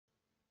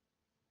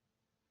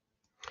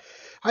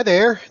Hi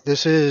there,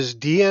 this is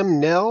DM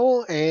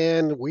Nell,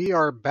 and we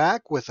are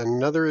back with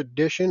another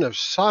edition of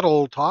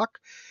SOTDL Talk.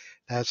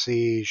 That's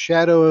the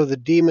Shadow of the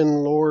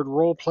Demon Lord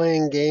role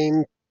playing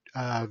game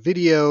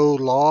video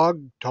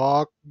log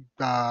talk,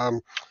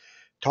 um,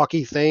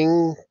 talky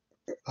thing.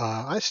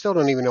 I still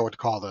don't even know what to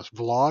call this.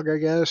 Vlog, I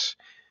guess.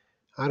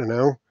 I don't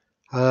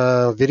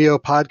know. Video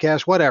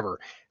podcast, whatever.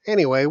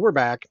 Anyway, we're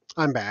back.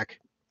 I'm back.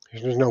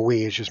 There's no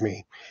we, it's just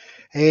me.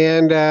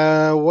 And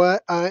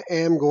what I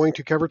am going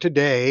to cover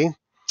today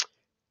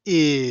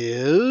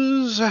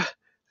is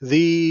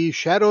the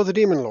Shadow of the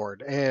Demon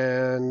Lord,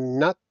 and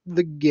not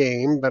the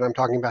game, but I'm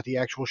talking about the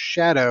actual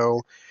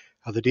Shadow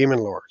of the Demon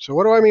Lord. So,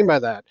 what do I mean by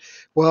that?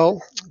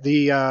 Well,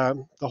 the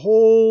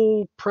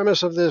whole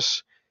premise of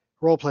this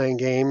role-playing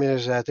game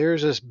is that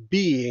there's this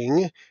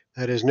being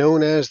that is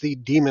known as the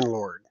Demon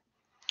Lord,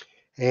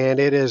 and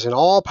it is an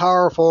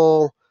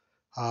all-powerful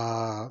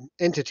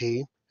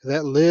entity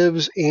that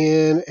lives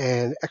in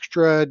an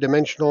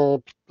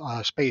extra-dimensional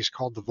space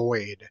called the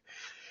Void.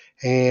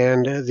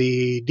 And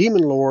the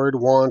Demon Lord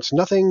wants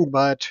nothing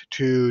but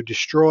to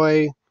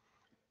destroy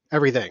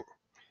everything.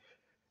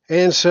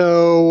 And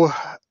so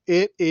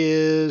it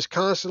is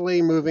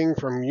constantly moving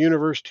from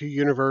universe to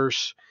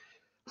universe.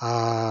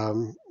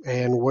 And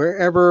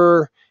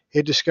wherever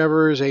it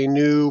discovers a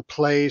new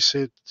place,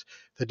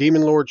 the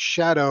Demon Lord's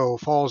shadow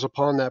falls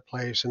upon that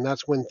place. And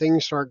that's when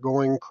things start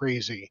going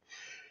crazy.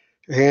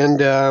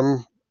 And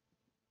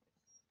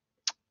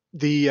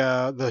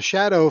the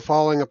shadow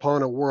falling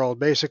upon a world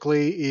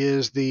basically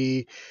is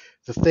the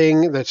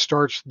thing that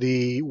starts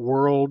the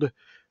world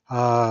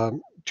uh,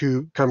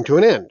 to come to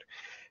an end,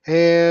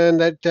 and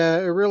that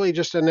it really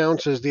just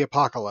announces the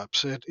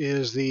apocalypse. It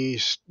is the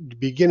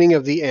beginning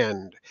of the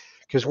end,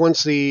 because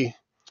once the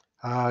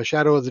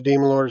shadow of the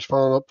demon lord has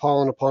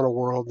fallen upon a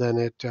world, then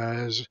it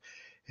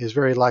is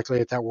very likely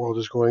that that world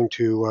is going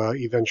to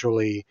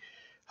eventually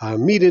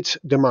meet its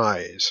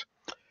demise.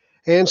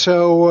 And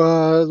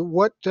so,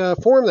 what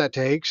form that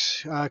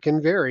takes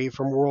can vary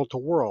from world to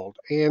world.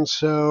 And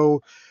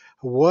so,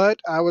 what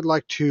I would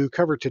like to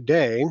cover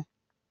today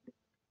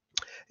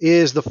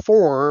is the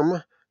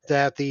form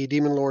that the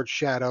Demon Lord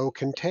Shadow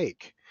can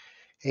take.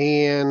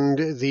 And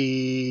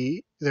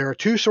there are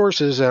two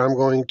sources that I'm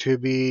going to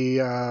be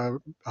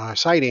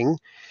citing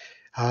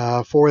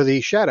for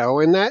the Shadow,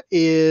 and that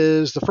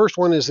is the first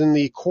one is in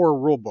the core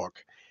rulebook.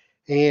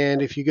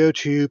 And if you go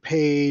to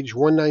page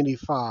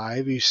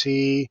 195, you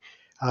see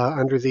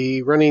under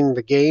the running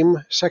the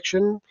game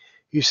section,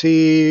 you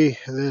see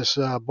this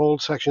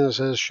bold section that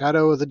says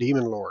Shadow of the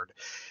Demon Lord.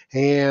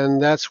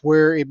 And that's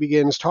where it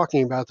begins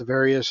talking about the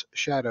various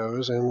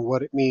shadows and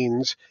what it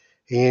means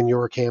in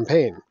your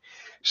campaign.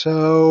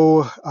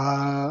 So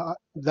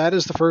that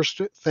is the first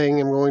thing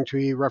I'm going to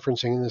be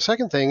referencing. And the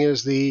second thing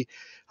is the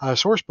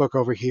source book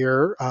over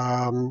here.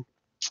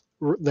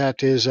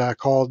 That is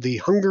called The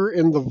Hunger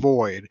in the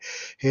Void.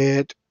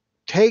 It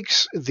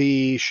takes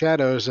the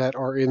shadows that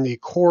are in the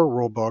core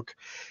rulebook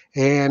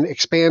and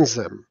expands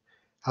them,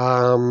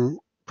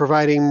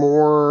 providing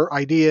more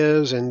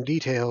ideas and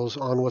details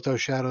on what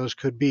those shadows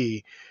could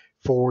be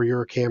for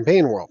your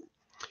campaign world.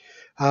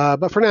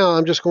 But for now,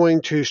 I'm just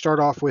going to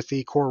start off with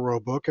the core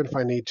rulebook, and if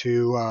I need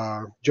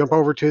to jump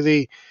over to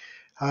the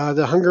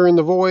Hunger in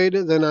the Void,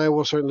 then I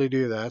will certainly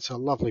do that. It's a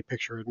lovely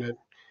picture, isn't it?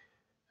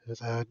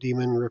 With a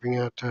demon ripping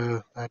out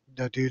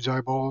that dude's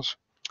eyeballs.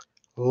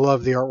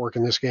 Love the artwork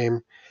in this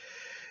game.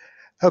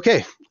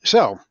 Okay,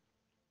 so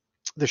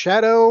the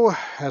shadow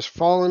has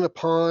fallen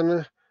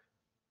upon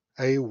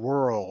a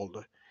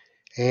world,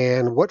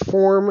 and what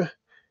form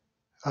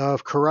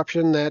of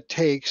corruption that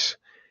takes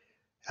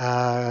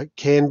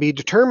can be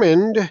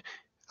determined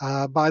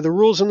by the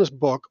rules in this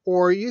book,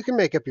 or you can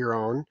make up your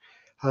own.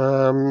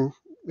 Um,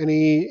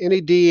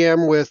 any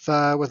DM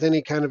with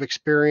any kind of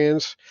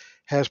experience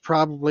has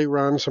probably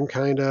run some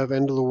kind of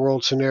end of the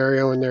world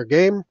scenario in their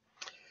game.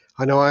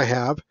 I know I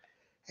have.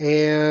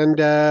 And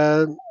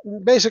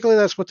basically,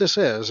 that's what this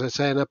is. It's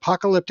an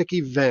apocalyptic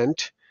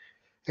event,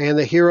 and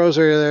the heroes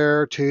are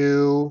there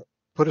to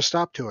put a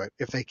stop to it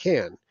if they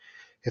can.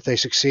 If they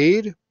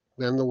succeed,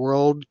 then the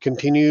world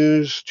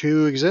continues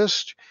to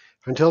exist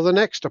until the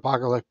next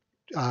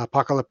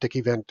apocalyptic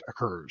event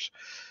occurs.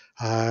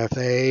 If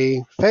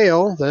they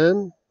fail,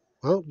 then,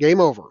 well, game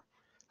over.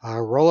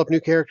 Roll up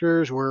new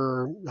characters,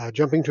 we're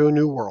jumping to a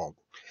new world.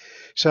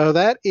 So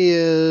that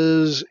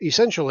is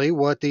essentially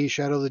what the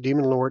Shadow of the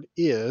Demon Lord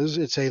is.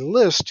 It's a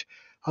list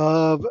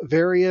of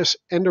various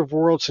end of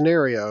world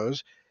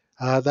scenarios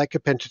that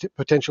could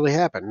potentially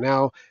happen.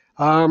 Now,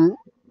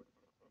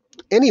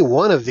 any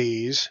one of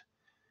these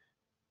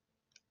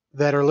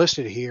that are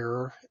listed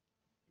here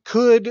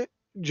could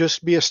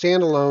just be a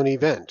standalone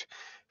event.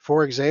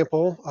 For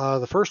example,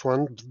 the first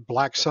one,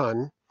 Black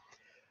Sun,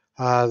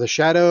 the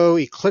shadow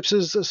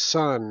eclipses the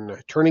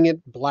sun, turning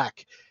it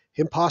black.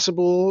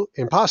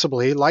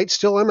 Impossibly, light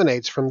still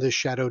emanates from this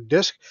shadowed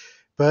disk,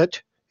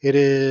 but it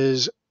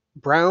is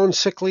brown,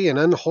 sickly, and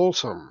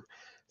unwholesome.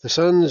 The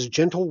sun's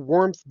gentle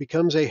warmth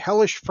becomes a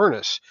hellish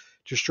furnace,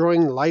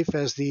 destroying life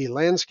as the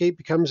landscape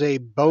becomes a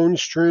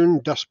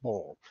bone-strewn dust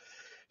bowl.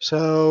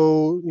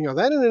 So,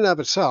 that in and of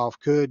itself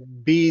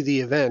could be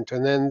the event,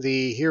 and then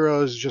the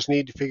heroes just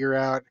need to figure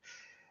out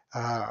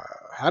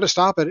how to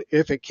stop it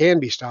if it can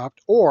be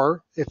stopped,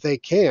 or if they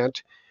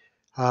can't,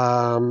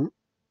 um,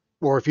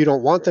 or if you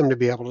don't want them to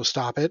be able to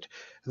stop it,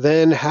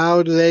 then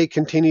how do they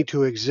continue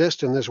to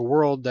exist in this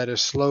world that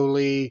is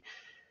slowly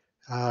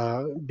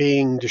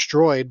being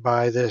destroyed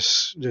by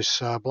this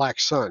black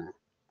sun?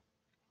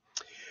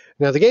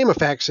 Now, the game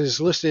effects is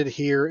listed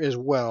here as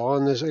well,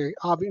 and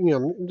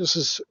this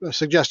is a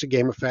suggested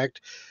game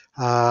effect.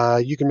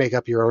 You can make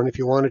up your own if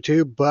you wanted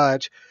to,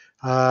 but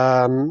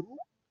the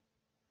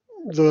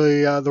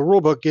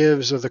rule book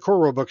the core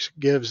rule book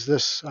gives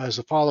this as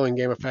the following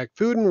game effect: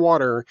 food and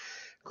water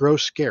grow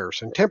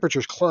scarce, and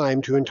temperatures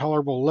climb to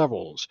intolerable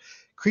levels.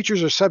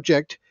 Creatures are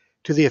subject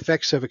to the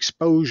effects of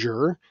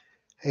exposure,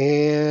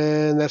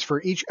 and that's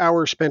for each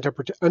hour spent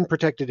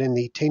unprotected in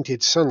the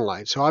tainted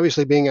sunlight. So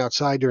obviously being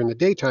outside during the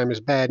daytime is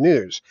bad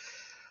news.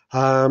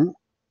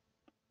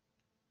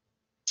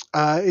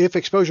 If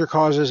exposure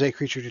causes a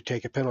creature to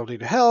take a penalty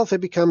to health,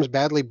 it becomes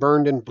badly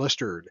burned and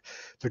blistered.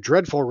 The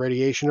dreadful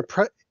radiation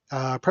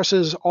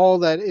presses all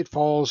that it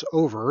falls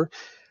over.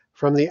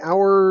 From the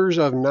hours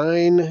of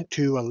 9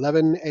 to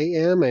 11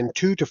 a.m. and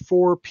 2 to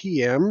 4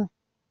 p.m.,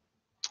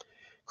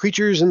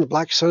 creatures in the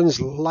black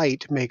sun's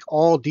light make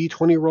all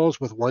d20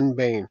 rolls with 1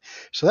 bane.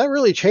 So that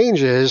really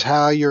changes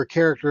how your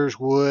characters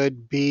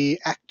would be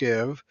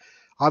active.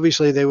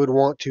 Obviously, they would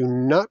want to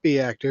not be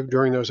active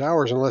during those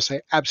hours unless they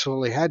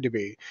absolutely had to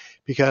be,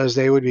 because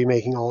they would be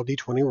making all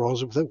d20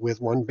 rolls with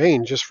 1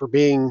 bane just for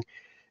being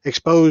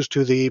exposed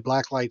to the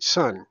black light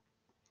sun.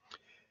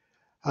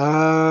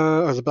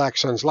 Or the black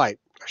sun's light,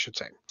 I should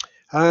say.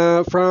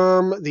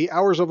 From the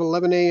hours of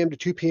 11 a.m. to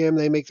 2 p.m.,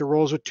 they make the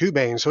rolls with 2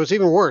 bane. So it's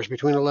even worse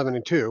between 11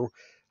 and 2.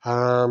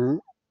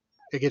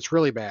 It gets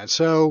really bad.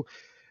 So,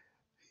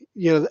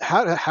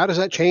 how does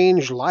that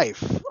change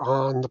life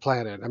on the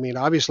planet? I mean,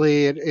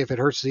 obviously, if it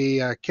hurts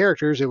the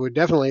characters, it would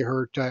definitely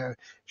hurt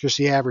just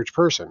the average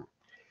person.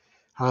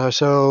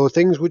 So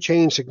things would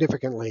change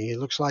significantly. It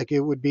looks like it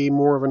would be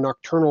more of a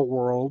nocturnal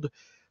world,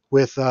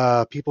 with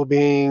people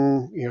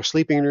being,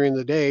 sleeping during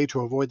the day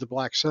to avoid the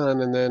black sun,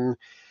 and then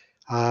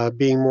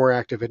being more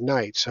active at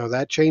night. So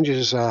that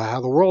changes how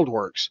the world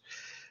works.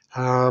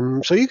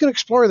 So you can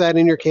explore that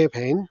in your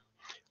campaign,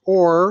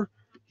 or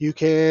you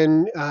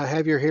can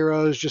have your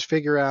heroes just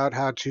figure out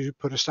how to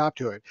put a stop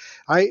to it.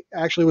 I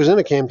actually was in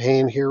a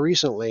campaign here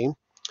recently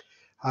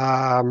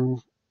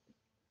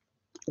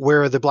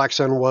where the black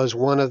sun was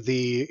one of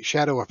the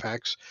shadow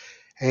effects.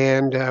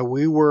 And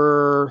we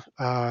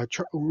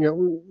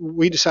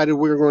decided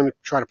we were going to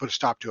try to put a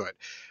stop to it.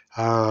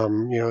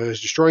 It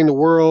was destroying the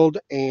world,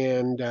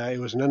 and it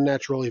was an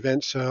unnatural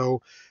event.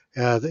 So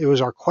it was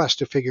our quest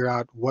to figure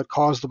out what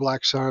caused the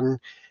black sun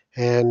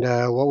and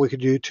what we could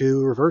do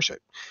to reverse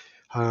it.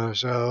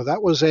 So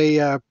that was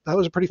a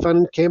pretty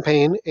fun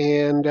campaign,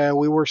 and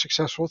we were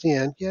successful at the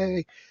end.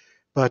 Yay!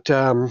 But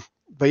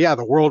yeah,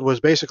 the world was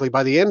basically,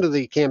 by the end of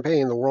the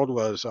campaign, the world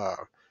was a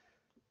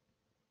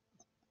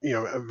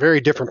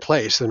very different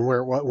place than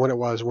when it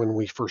was when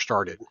we first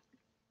started.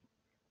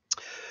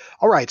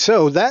 All right,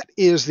 so that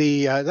is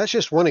that's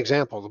just one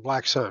example, the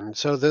Black Sun.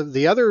 So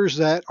the others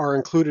that are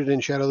included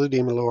in Shadow of the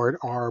Demon Lord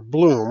are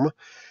Bloom.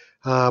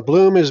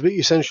 Bloom is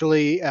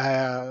essentially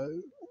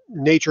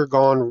nature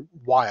gone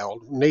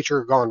wild,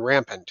 nature gone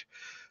rampant.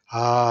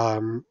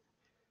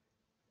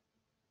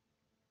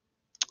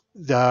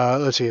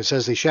 Let's see, it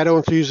says the shadow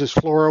infuses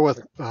flora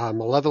with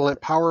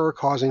malevolent power,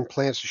 causing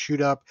plants to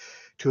shoot up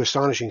to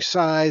astonishing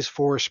size,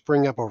 forests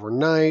spring up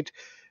overnight,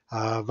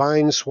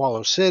 vines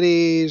swallow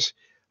cities,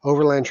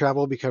 overland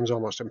travel becomes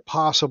almost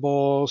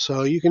impossible.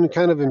 So you can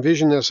kind of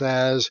envision this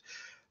as,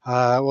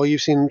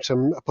 you've seen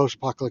some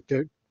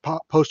post-apocalyptic,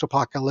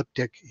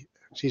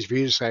 it's easy for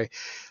you to say,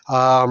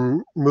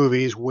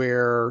 movies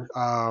where,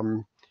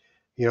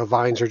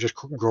 vines are just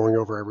growing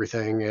over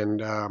everything, and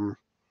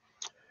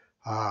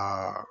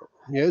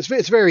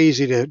it's very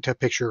easy to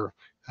picture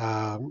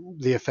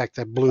the effect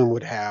that Bloom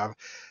would have.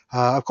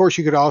 Of course,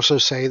 you could also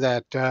say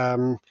that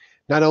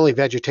not only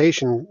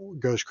vegetation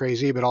goes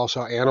crazy, but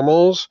also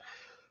animals,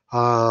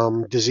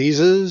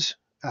 diseases,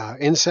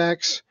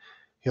 insects,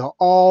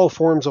 all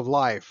forms of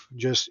life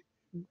just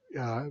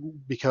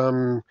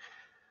become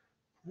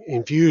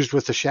infused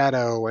with the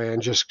shadow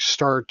and just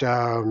start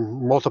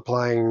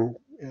multiplying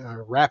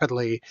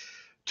rapidly,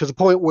 to the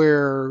point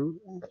where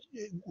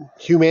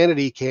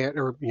humanity can't,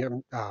 or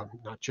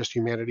not just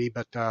humanity,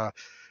 but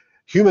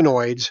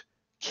humanoids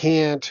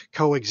can't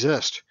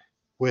coexist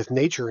with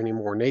nature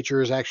anymore.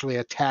 Nature is actually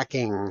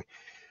attacking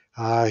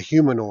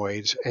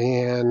humanoids,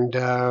 and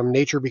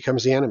nature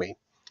becomes the enemy.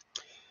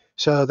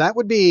 So that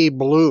would be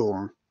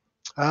Bloom.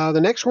 The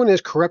next one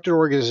is Corrupted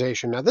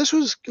Organization. Now, this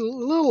was a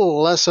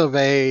little less of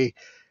a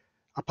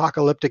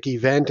apocalyptic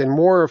event and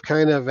more of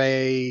kind of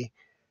a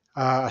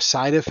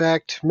side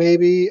effect,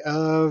 maybe,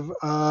 of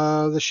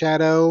the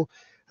shadow.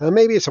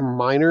 Maybe it's a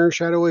minor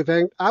shadow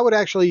event. I would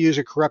actually use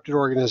a corrupted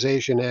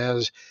organization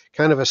as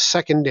kind of a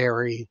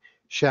secondary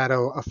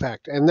shadow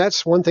effect. And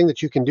that's one thing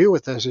that you can do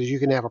with this is you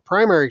can have a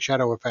primary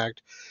shadow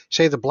effect.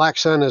 Say the black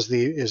sun is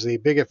the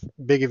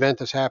big event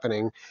that's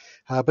happening,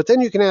 but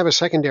then you can have a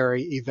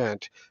secondary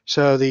event.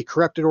 So the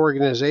corrupted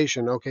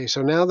organization. Okay,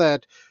 so now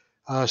that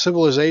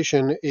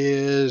civilization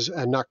is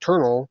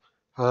nocturnal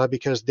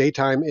because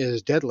daytime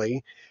is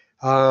deadly.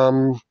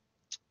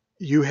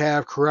 You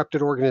have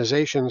corrupted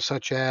organizations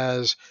such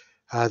as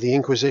the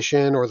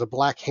Inquisition or the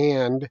Black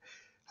Hand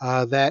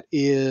that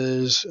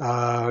is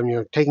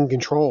taking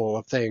control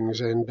of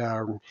things, and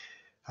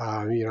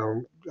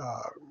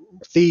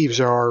thieves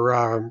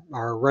are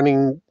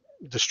running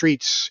the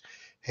streets,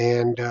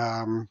 and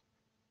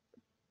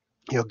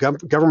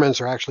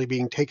governments are actually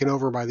being taken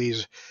over by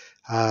these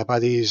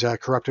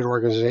corrupted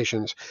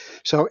organizations.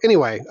 So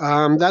anyway,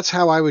 that's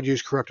how I would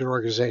use corrupted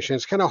organization.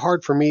 It's kind of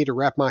hard for me to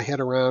wrap my head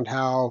around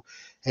how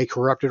a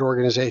corrupted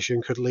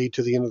organization could lead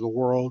to the end of the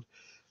world.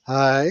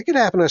 It could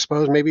happen, I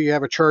suppose. Maybe you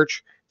have a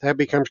church that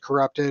becomes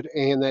corrupted,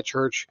 and that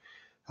church,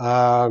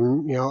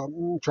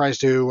 tries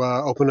to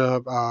open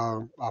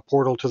a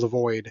portal to the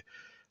void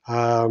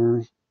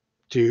to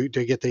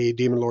get the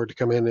demon lord to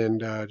come in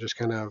and just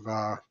kind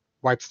of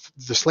wipe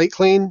the slate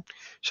clean,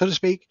 so to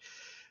speak.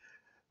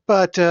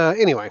 But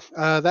anyway,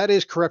 that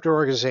is corrupted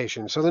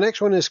organization. So the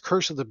next one is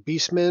Curse of the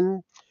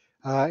Beastmen.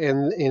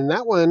 And in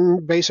that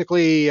one,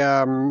 basically,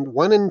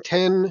 1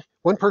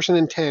 person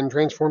in 10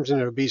 transforms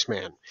into a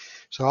beastman.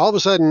 So all of a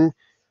sudden,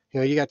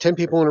 you got 10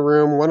 people in a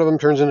room, one of them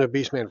turns into a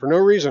beastman for no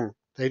reason.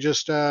 They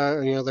just,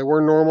 they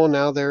weren't normal.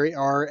 Now they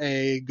are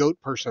a goat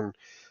person,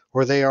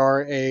 or they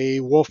are a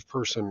wolf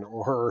person,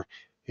 or,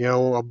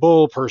 a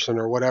bull person,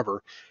 or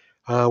whatever.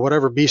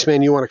 Whatever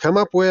beastman you want to come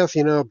up with,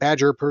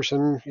 badger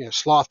person,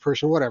 sloth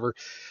person, whatever.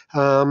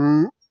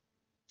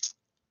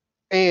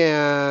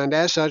 And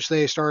as such,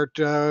 they start,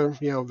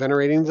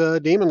 venerating the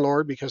demon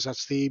lord because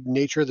that's the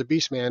nature of the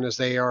beastman, as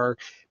they are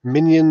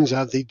minions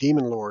of the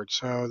demon lord.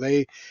 So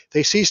they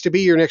cease to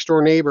be your next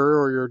door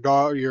neighbor or your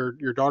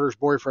daughter's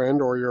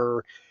boyfriend or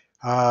your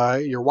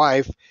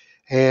wife,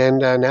 and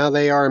now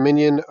they are a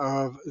minion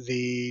of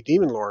the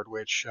demon lord,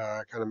 which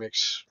kind of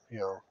makes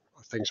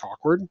things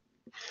awkward.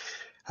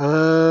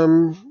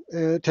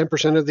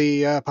 10% of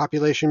the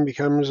population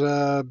becomes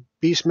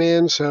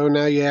beastmen, so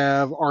now you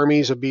have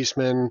armies of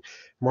beastmen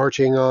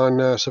marching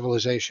on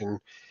civilization.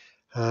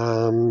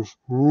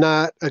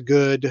 Not a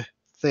good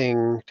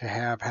thing to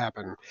have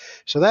happen.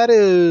 So that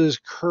is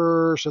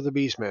Curse of the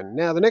Beastmen.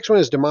 Now the next one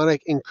is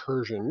Demonic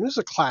Incursion. This is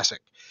a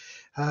classic.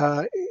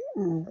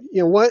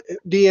 What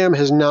DM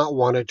has not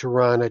wanted to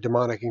run a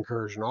demonic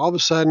incursion? All of a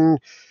sudden,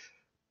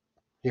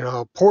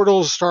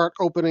 portals start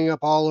opening up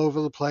all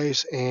over the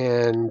place,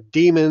 and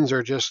demons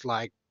are just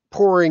like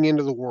pouring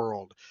into the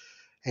world.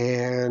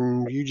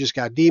 And you just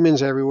got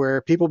demons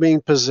everywhere, people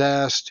being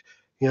possessed,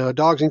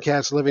 dogs and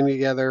cats living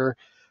together.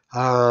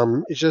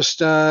 It's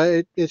just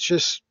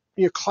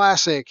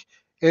classic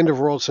end of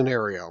world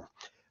scenario.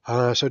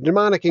 So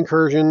demonic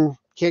incursion,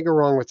 can't go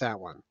wrong with that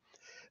one.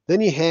 Then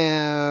you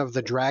have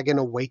The Dragon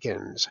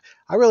Awakens.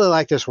 I really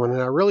like this one,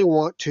 and I really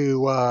want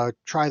to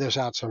try this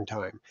out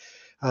sometime.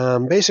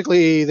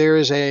 Basically,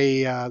 there's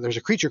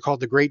a creature called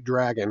the Great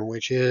Dragon,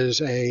 which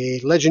is a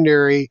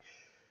legendary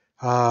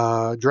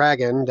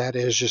dragon that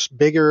is just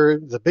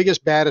the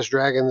biggest, baddest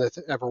dragon that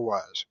ever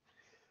was.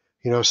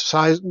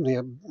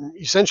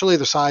 Essentially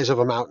the size of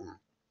a mountain.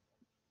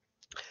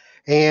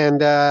 And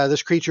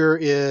this creature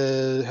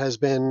has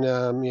been,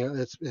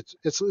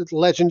 it's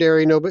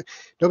legendary.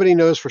 Nobody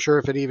knows for sure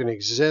if it even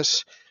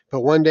exists.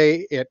 But one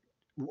day it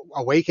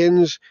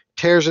awakens,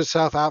 tears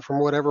itself out from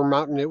whatever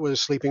mountain it was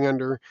sleeping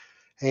under,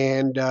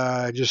 and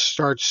just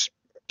starts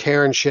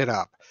tearing shit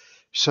up.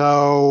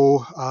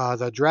 So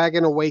the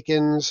Dragon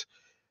Awakens.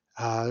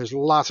 There's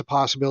lots of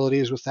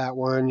possibilities with that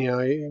one.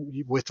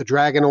 With the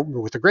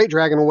Great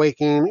Dragon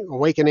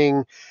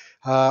awakening,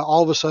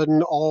 all of a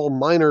sudden, all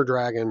minor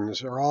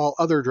dragons or all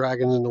other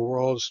dragons in the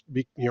world,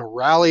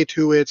 rally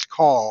to its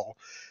call,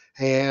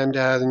 and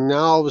now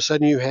all of a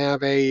sudden you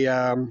have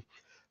a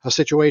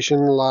situation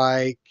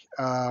like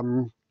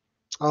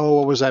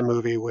what was that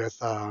movie with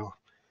the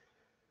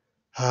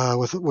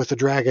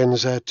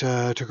dragons that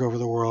took over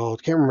the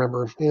world? Can't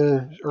remember.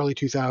 Early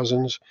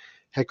 2000s,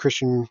 had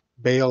Christian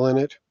Bale in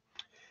it.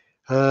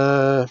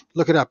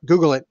 Look it up,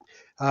 Google it.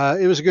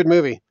 It was a good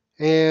movie,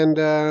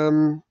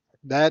 and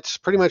that's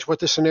pretty much what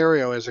this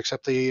scenario is.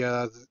 Except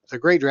the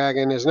Great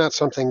Dragon is not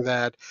something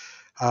that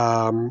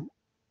Matthew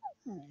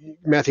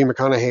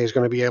McConaughey is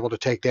going to be able to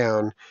take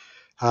down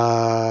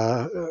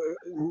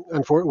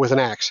with an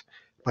axe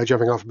by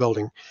jumping off a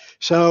building.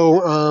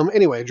 So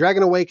anyway,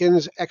 Dragon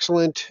Awakens,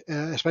 excellent,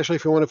 especially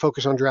if you want to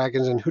focus on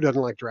dragons, and who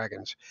doesn't like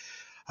dragons?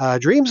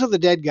 Dreams of the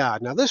Dead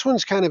God. Now this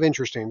one's kind of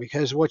interesting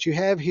because what you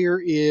have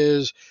here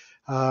is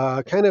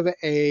kind of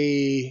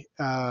a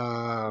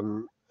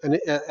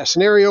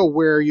scenario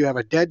where you have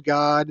a dead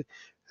god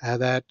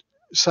that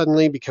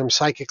suddenly becomes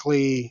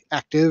psychically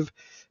active,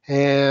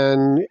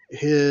 and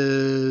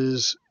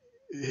his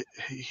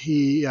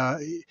he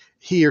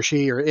or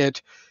she or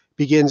it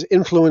begins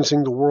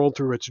influencing the world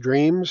through its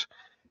dreams,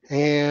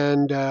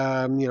 and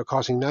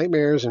causing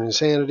nightmares and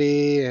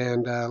insanity.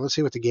 And let's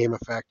see what the game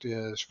effect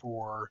is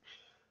for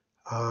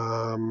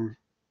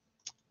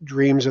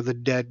dreams of the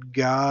dead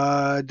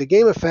god. The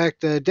game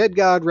effect: dead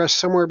god rests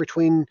somewhere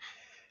between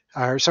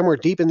or somewhere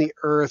deep in the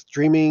earth,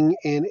 dreaming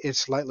in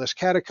its lightless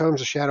catacombs.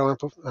 The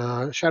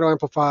shadow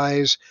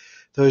amplifies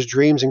those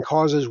dreams and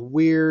causes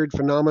weird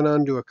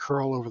phenomenon to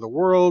occur all over the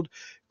world.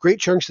 Great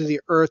chunks of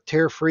the earth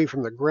tear free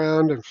from the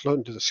ground and float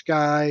into the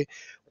sky.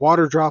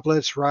 Water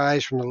droplets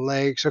rise from the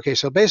lakes. Okay,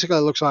 so basically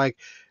it looks like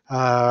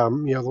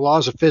the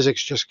laws of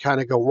physics just kind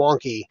of go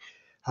wonky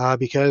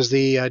because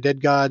the dead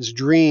god's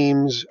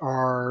dreams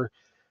are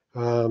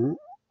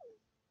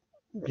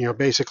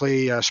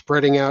basically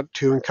spreading out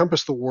to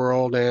encompass the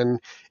world, and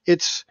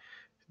its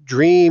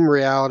dream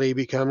reality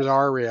becomes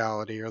our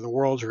reality or the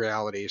world's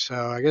reality. So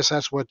I guess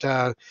that's what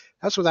that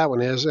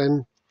one is,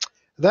 and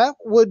that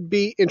would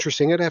be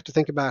interesting. I'd have to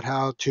think about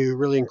how to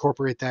really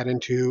incorporate that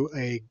into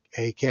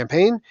a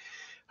campaign,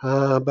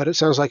 but it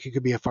sounds like it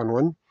could be a fun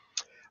one.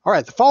 All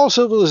right, the Fall of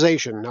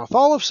Civilization. Now,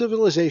 Fall of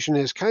Civilization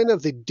is kind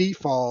of the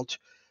default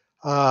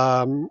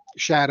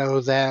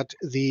shadow that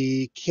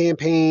the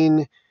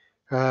campaign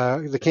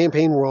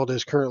world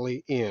is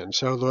currently in.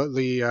 So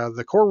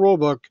the core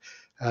rulebook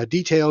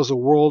details the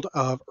world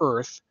of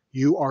Earth,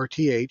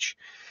 URTH,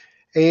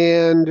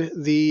 and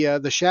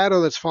the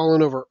shadow that's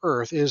fallen over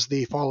Earth is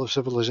the Fall of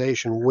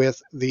Civilization,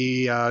 with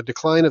the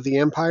decline of the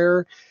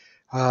Empire,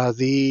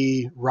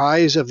 the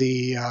rise of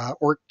the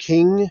Orc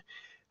King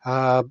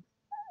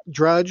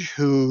Drudge,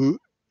 who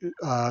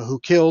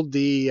killed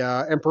the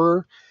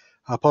Emperor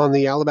upon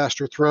the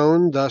Alabaster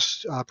Throne,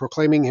 thus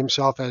proclaiming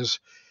himself as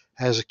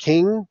a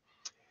king,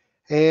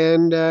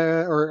 and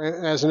or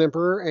as an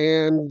emperor,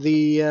 and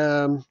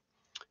the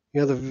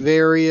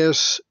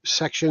various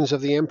sections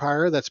of the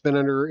empire that's been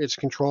under its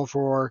control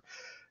for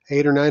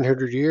 800 or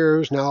 900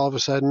 years. Now all of a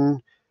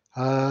sudden,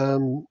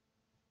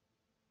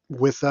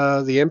 with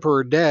the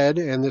emperor dead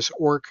and this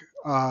orc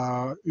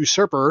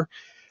usurper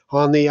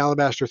on the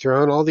Alabaster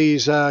Throne, all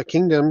these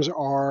kingdoms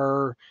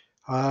are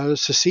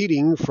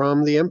seceding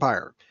from the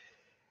empire.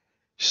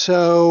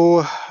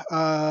 So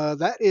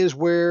that is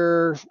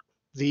where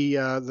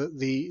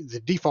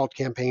the default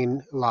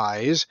campaign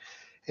lies,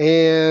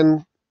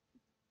 and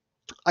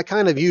I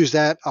kind of used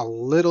that a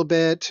little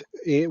bit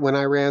when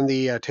I ran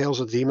the Tales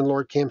of the Demon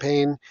Lord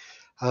campaign.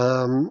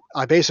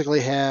 I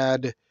basically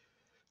had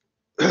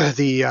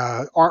the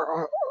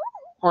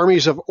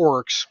armies of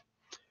orcs,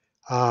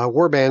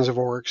 war bands of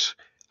orcs,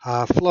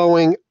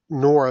 flowing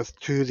north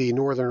to the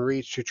Northern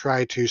Reach to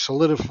try to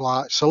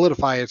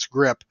solidify its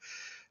grip,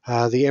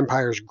 the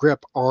Empire's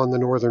grip on the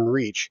Northern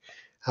Reach,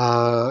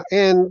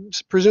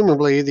 and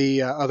presumably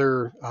the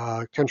other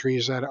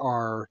countries that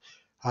are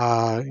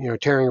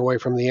tearing away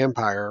from the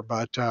Empire.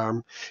 But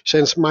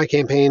since my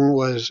campaign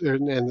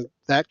and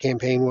that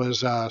campaign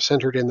was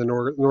centered in the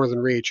Northern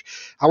Reach,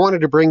 I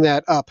wanted to bring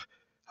that up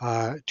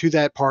to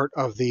that part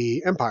of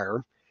the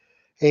Empire,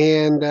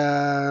 and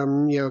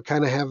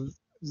kind of have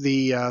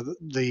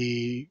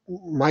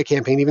my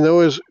campaign, even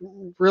though it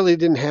really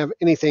didn't have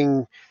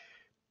anything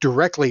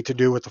directly to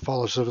do with the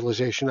Fall of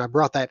Civilization, I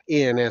brought that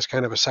in as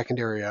kind of a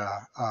secondary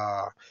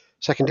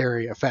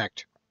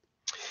effect.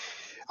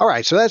 All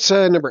right, so that's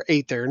number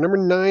 8 there. Number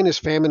 9 is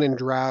famine and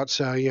drought.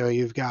 So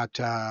you've got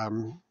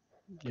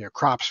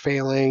crops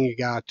failing. You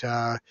got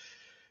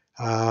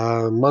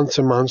months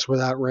and months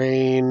without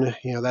rain.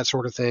 That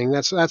sort of thing.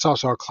 That's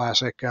also a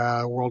classic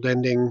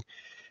world-ending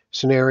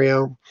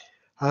scenario.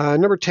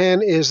 Number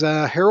 10 is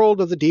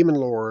Herald of the Demon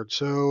Lord.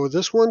 So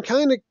this one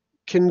kind of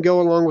can go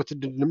along with the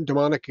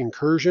demonic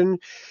incursion.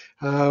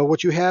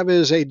 What you have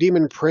is a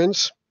demon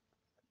prince,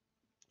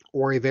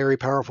 or a very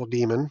powerful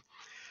demon,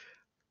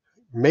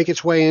 make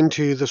its way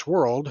into this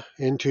world,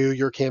 into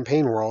your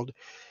campaign world,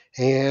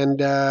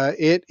 and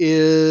it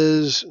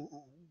is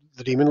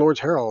the Demon Lord's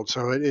Herald.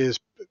 So it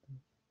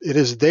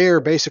is there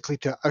basically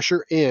to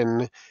usher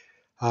in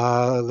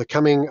the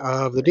coming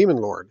of the Demon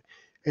Lord.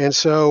 And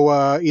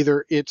so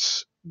either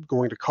it's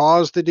going to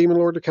cause the Demon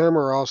Lord to come,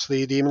 or else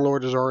the Demon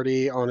Lord is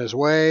already on his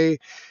way.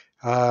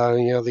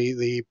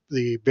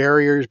 The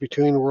barriers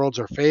between worlds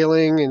are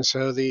failing, and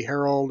so the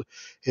Herald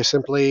is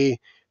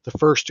simply the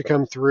first to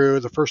come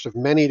through, the first of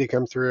many to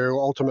come through.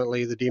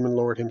 Ultimately, the Demon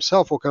Lord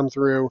himself will come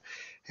through,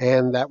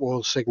 and that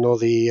will signal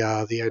the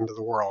end of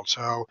the world.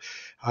 So,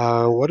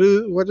 what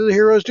do the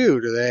heroes do?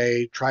 Do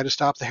they try to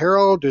stop the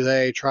Herald? Do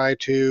they try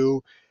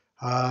to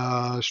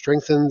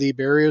strengthen the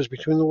barriers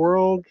between the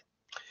world?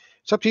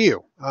 It's up to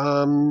you.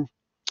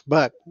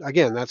 But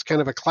again, that's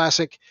kind of a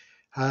classic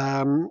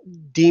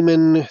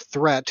demon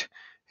threat,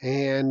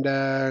 and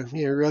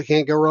you really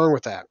can't go wrong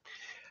with that.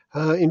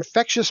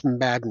 Infectious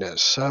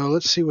madness. So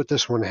let's see what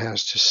this one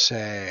has to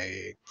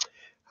say.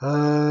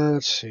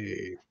 Let's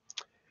see.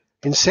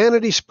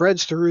 Insanity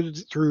spreads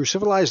through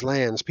civilized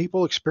lands.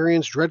 People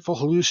experience dreadful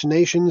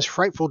hallucinations,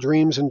 frightful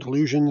dreams, and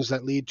delusions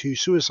that lead to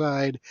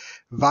suicide,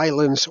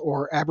 violence,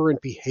 or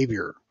aberrant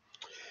behavior.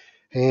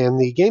 And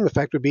the game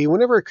effect would be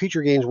whenever a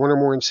creature gains one or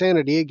more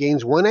insanity, it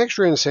gains one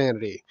extra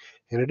insanity.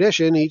 In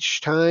addition, each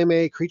time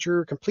a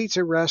creature completes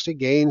a rest, it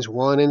gains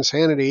one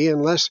insanity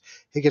unless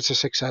it gets a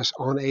success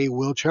on a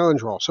will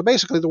challenge roll. So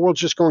basically, the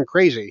world's just going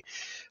crazy.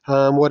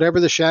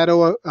 Whatever the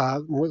shadow,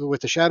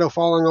 with the shadow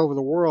falling over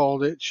the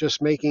world, it's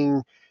just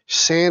making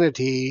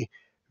sanity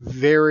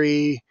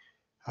very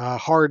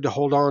hard to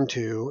hold on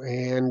to,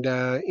 and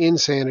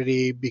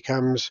insanity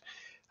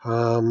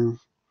um,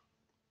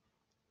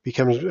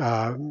 becomes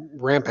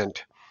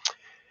rampant.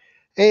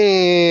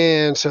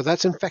 And so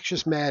that's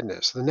infectious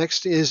madness. The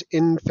next is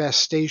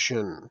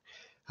infestation.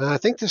 I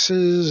think this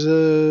is,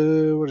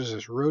 what is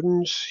this,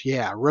 rodents?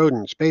 Yeah,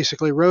 rodents.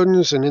 Basically,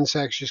 rodents and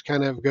insects just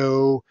kind of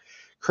go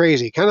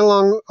crazy, kind of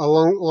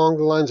along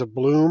the lines of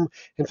Bloom.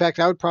 In fact,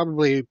 I would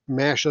probably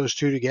mash those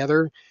two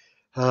together.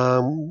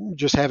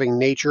 Just having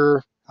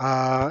nature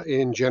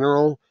in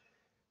general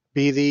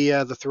be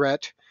the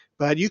threat,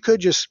 but you could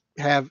just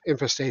have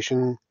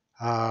infestation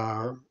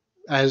uh,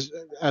 as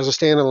as a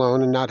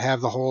standalone and not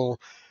have the whole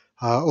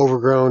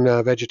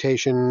overgrown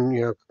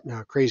vegetation,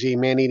 crazy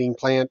man-eating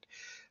plant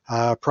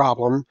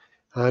problem.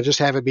 Just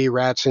have it be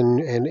rats and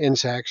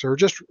insects, or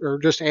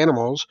just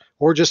animals,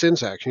 or just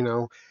insects.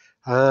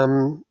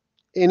 Um,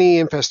 any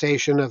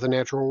infestation of the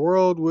natural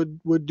world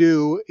would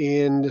do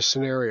in this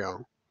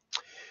scenario.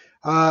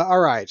 All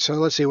right, so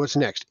let's see what's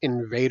next.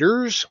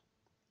 Invaders.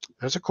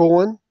 That's a cool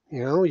one.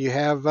 You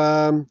have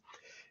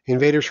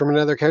invaders from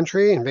another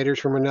country, invaders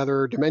from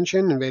another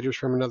dimension, invaders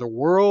from another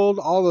world.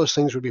 All those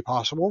things would be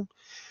possible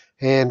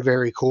and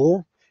very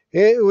cool.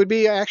 It would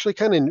be actually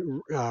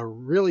kind of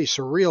really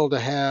surreal to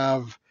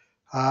have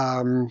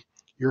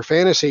your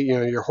fantasy,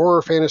 your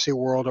horror fantasy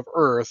world of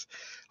Earth,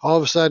 all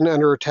of a sudden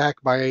under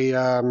attack by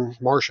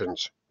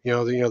Martians.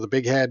 The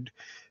big head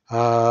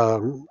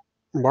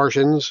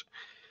Martians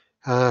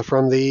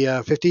from the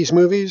 50s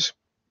movies.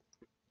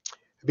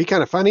 It'd be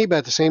kind of funny, but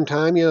at the same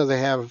time, they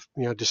have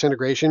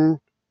disintegration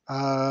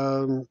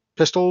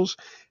pistols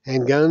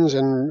and guns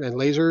and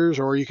lasers,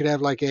 or you could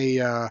have like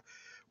a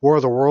War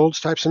of the Worlds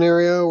type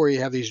scenario where you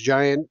have these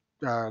giant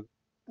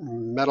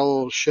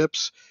metal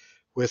ships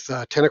with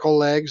tentacle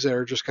legs that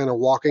are just kind of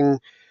walking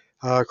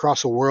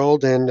across the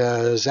world and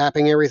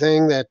zapping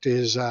everything that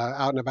is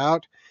out and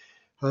about.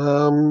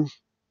 Um,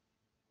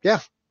 yeah,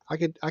 I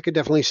could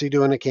definitely see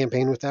doing a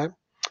campaign with that.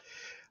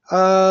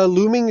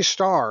 Looming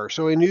star.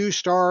 So a new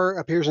star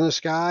appears in the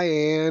sky,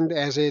 and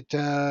as it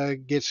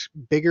gets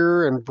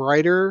bigger and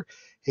brighter,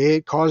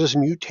 it causes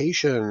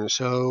mutation.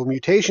 So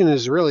mutation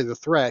is really the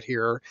threat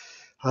here.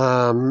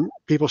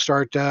 People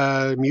start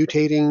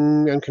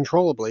mutating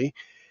uncontrollably,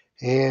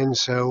 and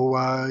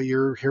so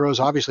your heroes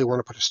obviously want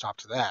to put a stop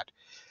to that.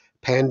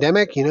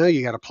 Pandemic,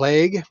 you got a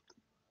plague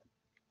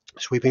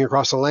sweeping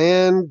across the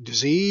land,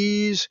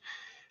 disease.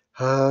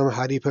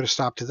 How do you put a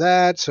stop to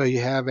that? So you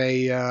have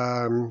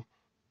a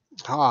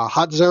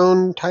hot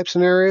zone type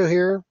scenario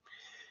here.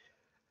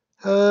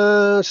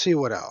 Let's see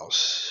what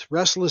else.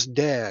 Restless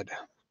Dead,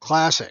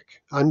 classic.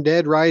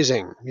 Undead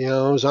Rising,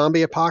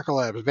 zombie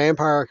apocalypse,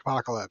 vampire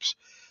apocalypse.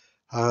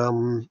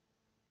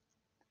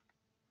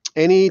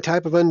 Any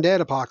type of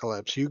undead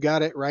apocalypse, you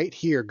got it right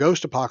here.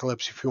 Ghost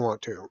apocalypse, if you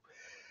want to.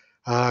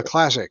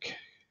 Classic.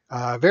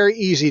 Very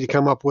easy to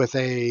come up with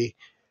a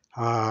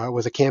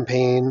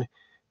campaign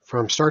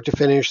from start to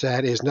finish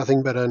that is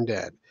nothing but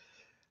undead.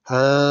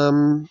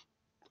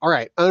 All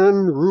right,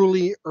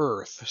 unruly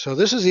Earth. So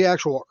this is the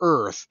actual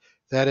Earth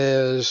that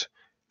is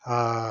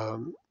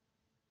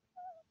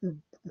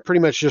pretty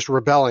much just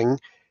rebelling,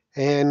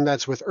 and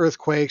that's with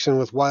earthquakes and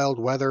with wild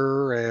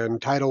weather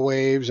and tidal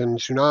waves and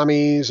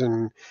tsunamis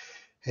and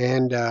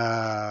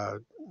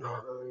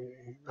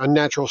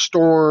unnatural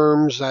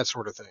storms, that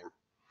sort of thing.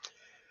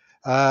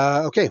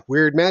 Okay,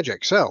 weird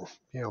magic. So,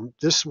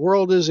 this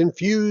world is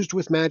infused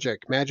with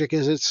magic. Magic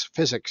is its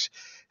physics,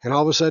 and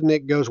all of a sudden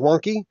it goes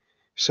wonky.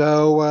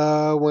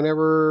 So,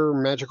 whenever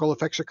magical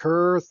effects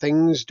occur,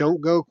 things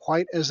don't go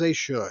quite as they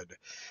should.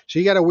 So,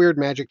 you got a weird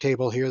magic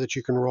table here that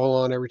you can roll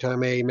on every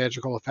time a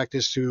magical effect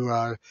is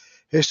to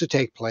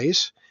take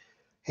place.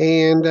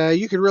 And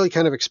you could really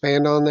kind of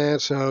expand on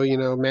that. So,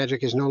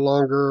 magic is no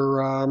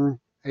longer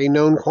a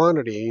known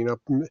quantity.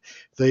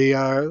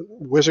 The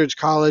wizards'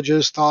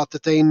 colleges thought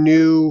that they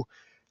knew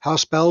how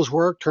spells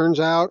work. Turns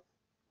out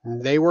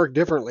they work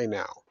differently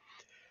now.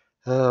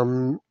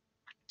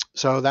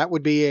 So that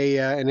would be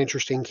an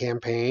interesting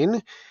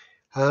campaign.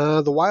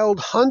 The Wild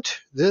Hunt.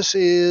 This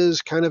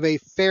is kind of a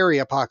fairy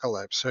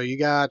apocalypse. So you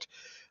got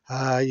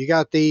the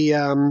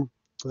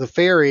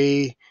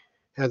fairy,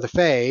 the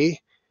fae.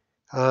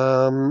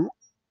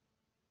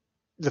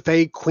 The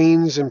Fae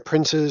queens and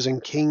princes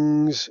and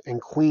kings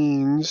and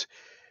queens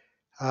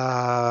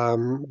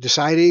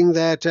deciding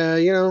that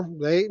they don't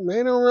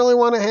really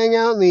want to hang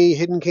out in the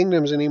hidden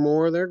kingdoms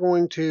anymore. They're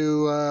going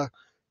to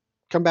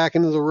come back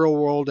into the real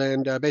world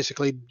and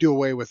basically do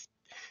away with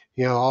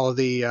all of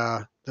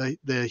the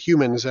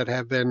humans that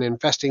have been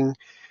infesting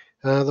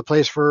the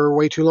place for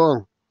way too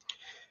long.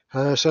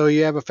 So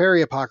you have a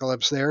fairy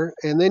apocalypse there,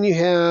 and then you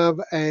have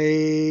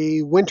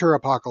a winter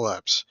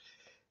apocalypse.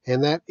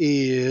 and that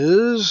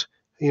is,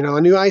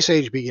 a new ice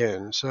age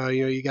begins. So,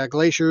 you got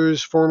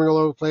glaciers forming all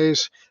over the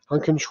place,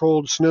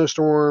 uncontrolled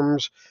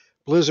snowstorms,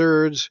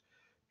 blizzards,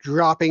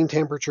 dropping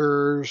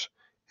temperatures,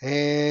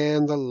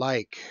 and the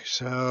like.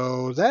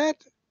 So that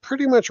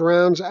pretty much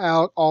rounds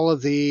out all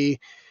the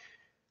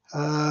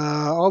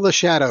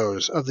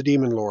shadows of the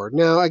Demon Lord.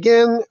 Now,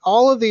 again,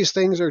 all of these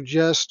things are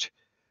just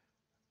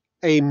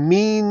a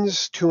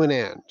means to an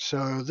end.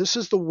 So this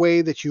is the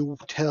way that you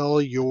tell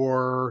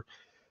your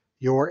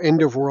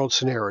end of world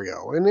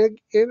scenario, and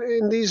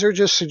these are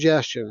just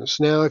suggestions.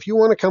 Now, if you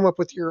want to come up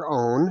with your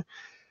own,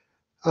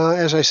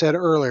 as I said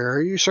earlier,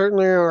 you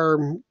certainly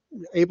are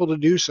able to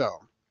do so.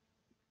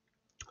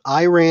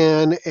 I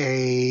ran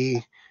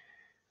a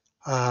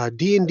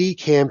D&D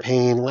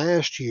campaign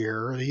last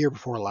year, or the year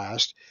before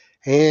last,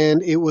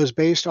 and it was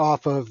based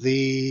off of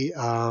the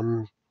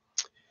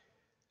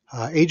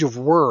Age of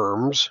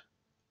Worms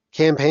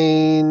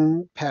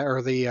campaign,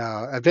 or the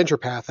adventure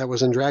path that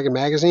was in Dragon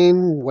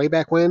Magazine way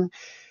back when.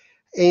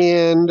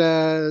 And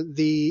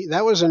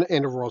that was an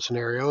end of world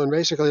scenario, and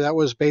basically that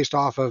was based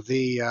off of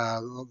the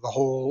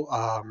whole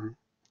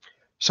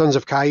Sons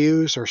of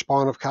Cayuse or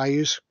Spawn of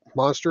Cayuse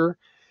monster,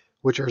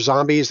 which are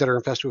zombies that are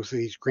infested with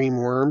these green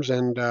worms,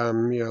 and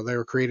they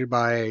were created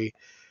by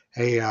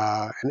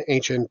an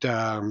ancient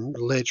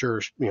lich,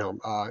 or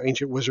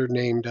ancient wizard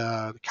named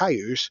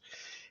Cayuse.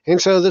 And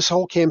so this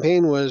whole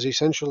campaign was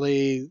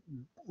essentially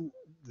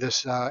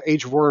this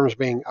Age of Worms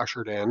being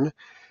ushered in,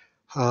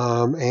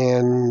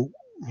 and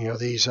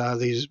these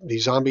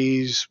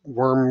zombies,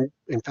 worm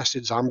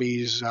infested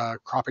zombies,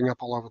 cropping up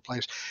all over the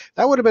place.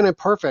 That would have been a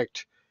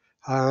perfect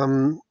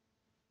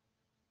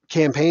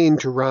campaign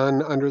to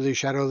run under the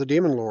Shadow of the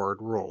Demon Lord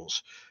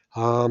rules.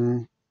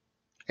 And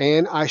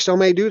I still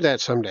may do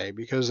that someday,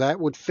 because that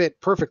would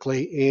fit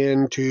perfectly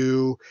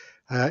into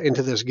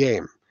this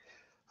game.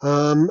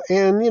 And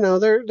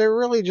they're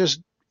really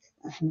just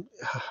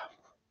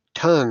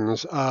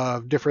tons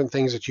of different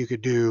things that you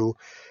could do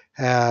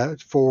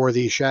for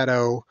the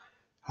shadow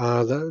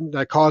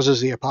that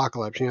causes the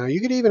apocalypse.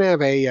 You could even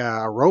have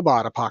a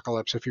robot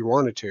apocalypse if you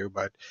wanted to,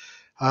 but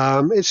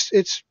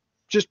it's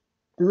just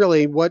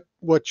really what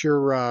floats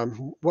your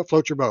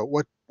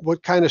boat.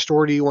 What kind of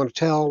story do you want to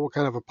tell? What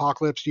kind of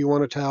apocalypse do you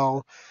want to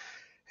tell?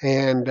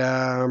 And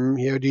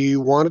do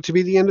you want it to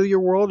be the end of your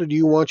world, or do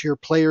you want your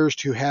players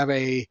to have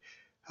a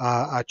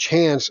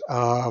chance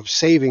of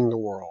saving the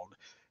world?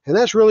 And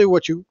that's really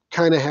what you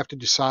kind of have to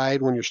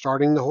decide when you're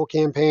starting the whole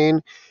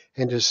campaign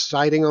and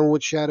deciding on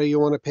which shadow you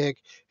want to pick.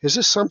 Is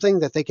this something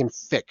that they can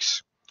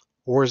fix,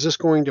 or is this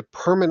going to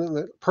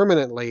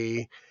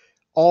permanently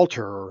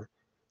alter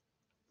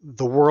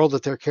the world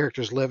that their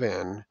characters live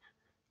in,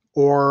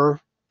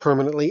 or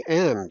permanently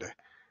end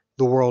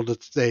the world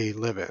that they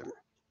live in?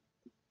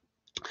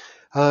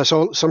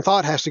 So some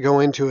thought has to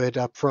go into it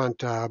up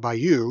front by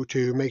you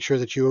to make sure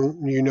that you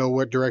know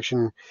what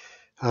direction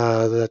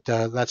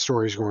that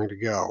story is going to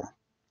go.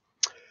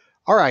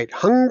 All right,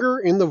 Hunger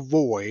in the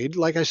Void,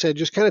 like I said,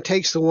 just kind of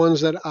takes the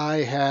ones that I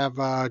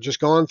have just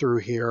gone through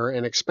here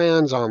and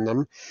expands on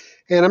them.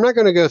 And I'm not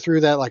going to go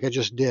through that like I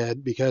just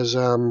did, because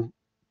I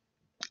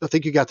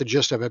think you got the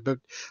gist of it. But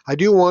I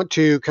do want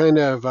to kind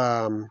of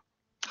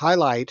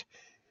highlight,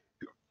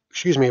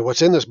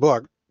 what's in this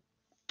book,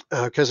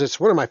 because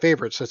it's one of my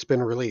favorites that's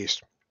been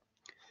released.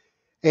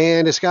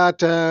 And it's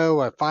got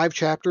 5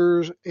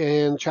 chapters,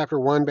 and chapter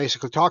 1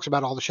 basically talks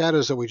about all the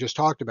shadows that we just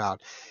talked about,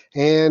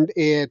 and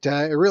it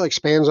really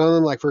expands on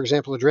them. Like, for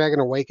example, the Dragon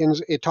Awakens.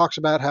 It talks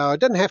about how it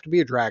doesn't have to be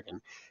a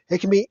dragon;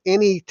 it can be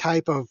any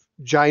type of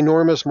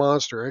ginormous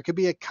monster. It could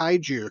be a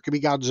kaiju. It could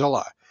be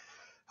Godzilla,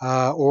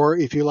 or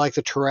if you like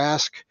the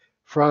Tarrasque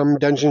from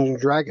Dungeons and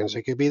Dragons,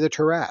 it could be the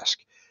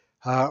Tarrasque,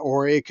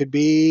 or it could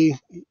be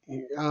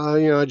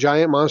a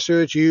giant monster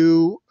that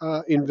you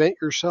invent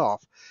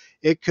yourself.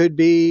 It could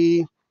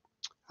be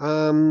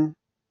you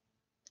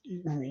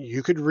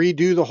could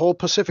redo the whole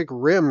Pacific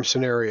Rim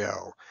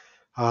scenario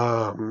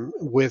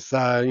with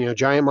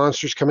giant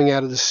monsters coming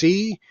out of the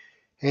sea,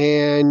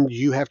 and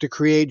you have to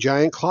create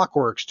giant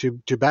clockworks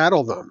to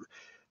battle them.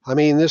 I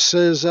mean, this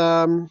is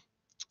your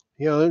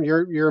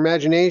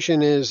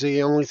imagination is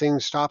the only thing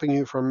stopping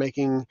you from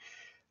making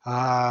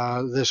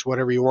this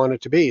whatever you want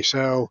it to be.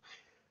 So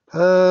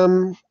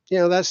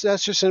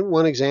that's just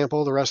one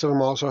example. The rest of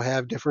them also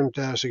have different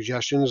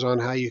suggestions on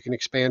how you can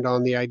expand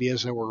on the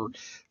ideas that were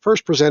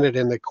first presented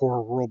in the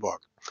core rulebook.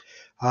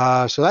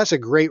 So that's a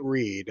great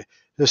read.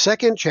 The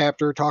second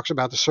chapter talks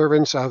about the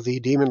servants of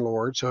the Demon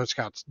Lord. So it's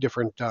got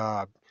different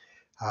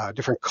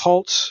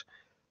cults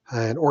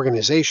and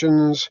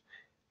organizations,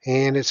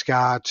 and it's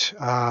got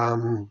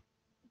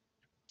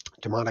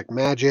demonic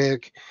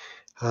magic,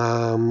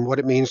 what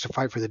it means to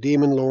fight for the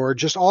Demon Lord,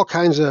 just all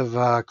kinds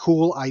of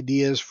cool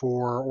ideas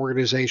for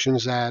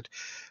organizations that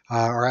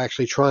are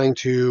actually trying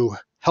to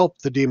help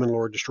the Demon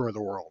Lord destroy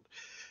the world.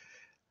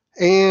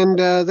 And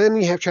then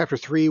you have chapter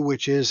 3,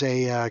 which is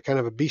a kind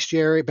of a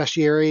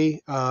bestiary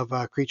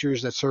of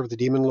creatures that serve the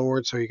Demon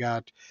Lord. So you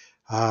got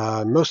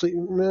mostly, it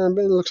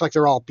looks like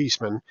they're all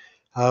beastmen.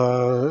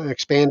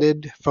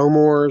 expanded,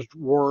 Fomors,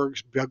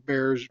 Wargs,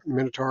 Bugbears,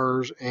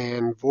 Minotaurs,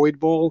 and Void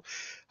Bull.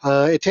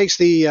 It takes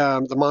the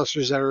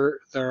monsters that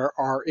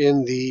are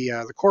in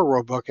the core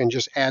rulebook and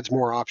just adds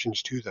more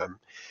options to them.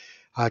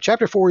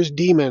 Chapter 4 is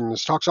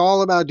Demons. Talks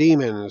all about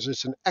demons.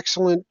 It's an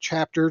excellent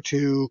chapter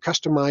to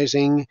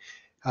customizing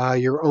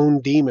your own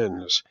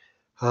demons,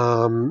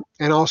 and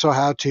also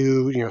how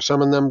to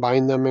summon them,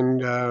 bind them,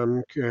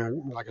 and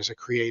like I said,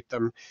 create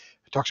them.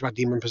 It talks about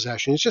demon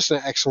possession. It's just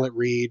an excellent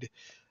read.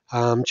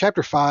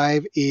 Chapter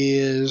 5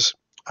 is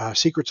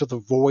Secrets of the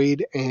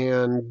Void,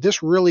 and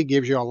this really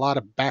gives you a lot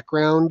of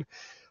background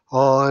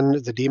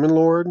on the Demon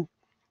Lord,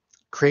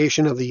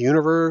 creation of the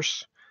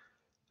universe,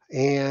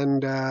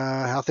 and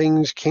how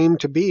things came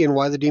to be and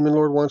why the Demon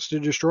Lord wants to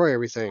destroy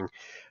everything.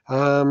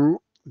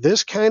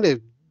 This kind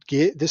of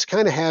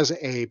has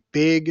a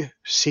big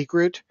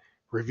secret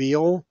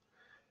reveal,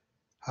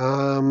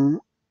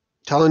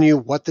 telling you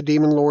what the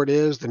Demon Lord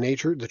is,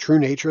 the true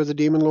nature of the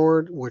Demon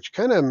Lord, which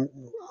kind of,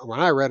 when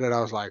I read it,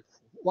 I was like,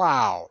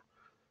 wow,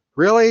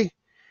 really?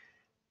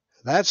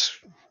 That's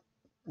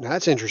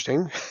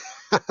interesting.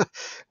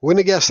 Wouldn't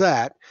have guessed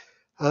that.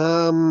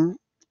 I'm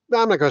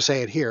not going to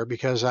say it here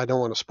because I don't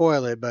want to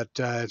spoil it, but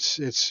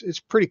it's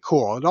pretty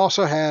cool. It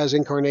also has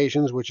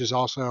incarnations, which is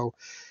also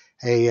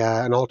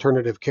an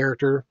alternative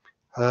character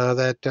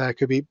that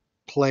could be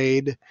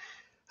played.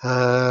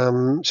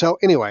 So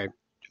anyway,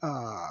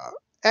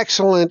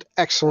 excellent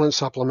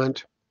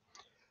supplement.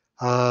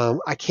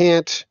 I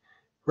can't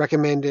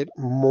recommend it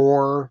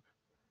more.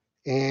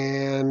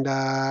 And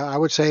I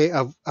would say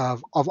of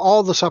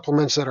all the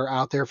supplements that are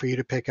out there for you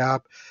to pick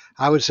up,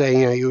 I would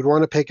say you would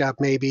want to pick up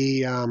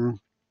maybe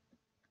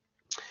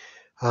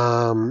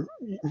well,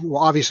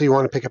 obviously you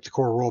want to pick up the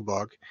core rule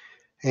book,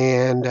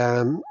 and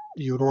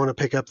you would want to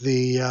pick up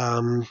the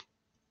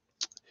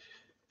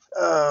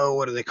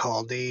what are they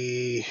called?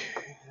 Let's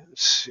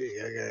see,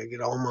 I gotta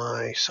get all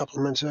my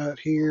supplements out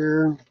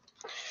here.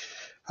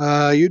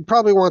 You'd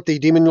probably want the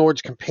Demon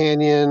Lord's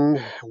Companion,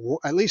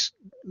 at least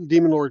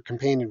Demon Lord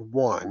Companion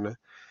 1.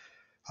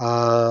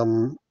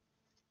 And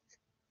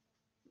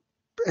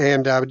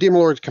Demon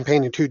Lord's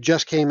Companion 2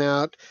 just came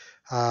out,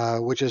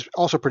 which is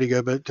also pretty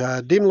good, but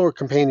Demon Lord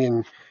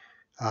Companion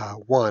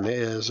 1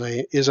 is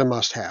a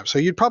must-have. So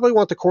you'd probably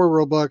want the core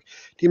rulebook,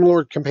 Demon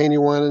Lord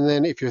Companion 1, and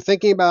then if you're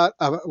thinking about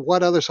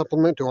what other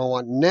supplement do I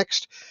want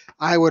next,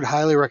 I would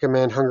highly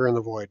recommend Hunger in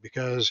the Void,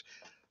 because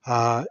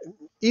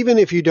even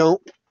if you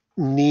don't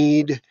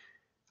need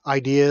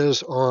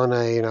ideas on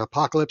an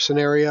apocalypse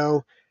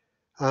scenario,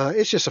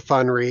 it's just a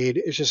fun read.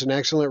 It's just an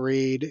excellent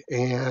read,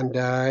 and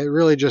it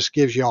really just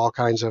gives you all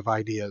kinds of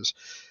ideas.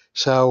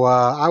 So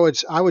I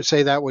would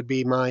say that would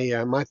be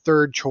my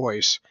third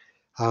choice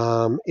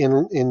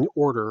in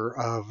order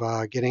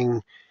of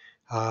getting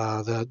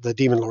the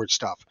Demon Lord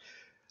stuff.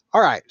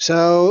 All right,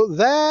 so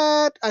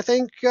that I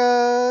think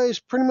is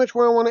pretty much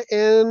where I want to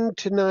end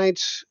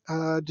tonight's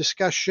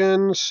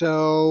discussion.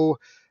 So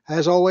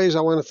as always,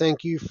 I want to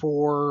thank you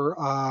for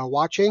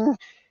watching,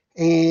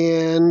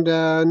 and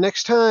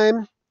next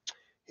time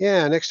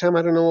I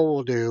don't know what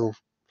we'll do.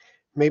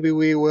 Maybe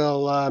we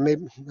will,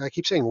 maybe I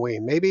keep saying we,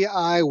 maybe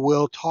I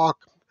will talk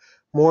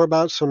more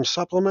about some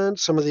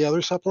supplements, some of the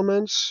other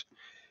supplements.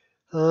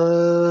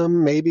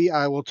 Maybe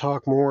I will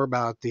talk more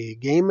about the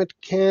game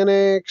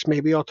mechanics.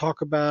 Maybe I'll talk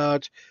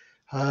about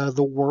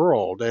the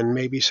world and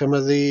maybe some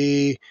of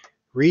the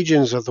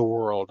regions of the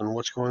world and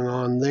what's going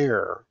on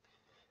there.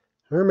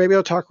 Or maybe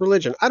I'll talk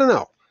religion. I don't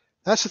know.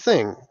 That's the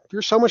thing.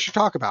 There's so much to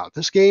talk about.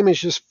 This game is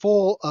just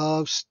full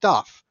of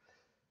stuff.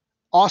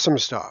 Awesome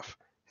stuff.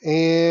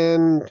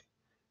 And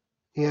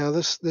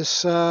this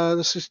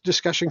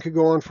discussion could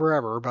go on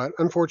forever, but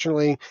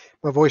unfortunately,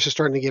 my voice is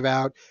starting to give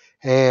out,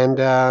 and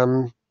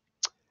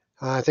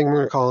I think I'm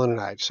going to call it a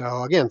night.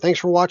 So again, thanks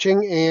for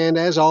watching, and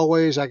as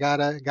always, I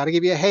gotta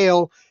give you a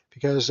hail,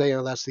 because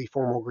that's the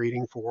formal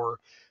greeting for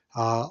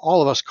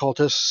all of us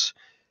cultists,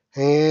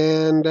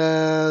 and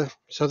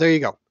so there you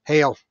go,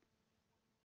 hail.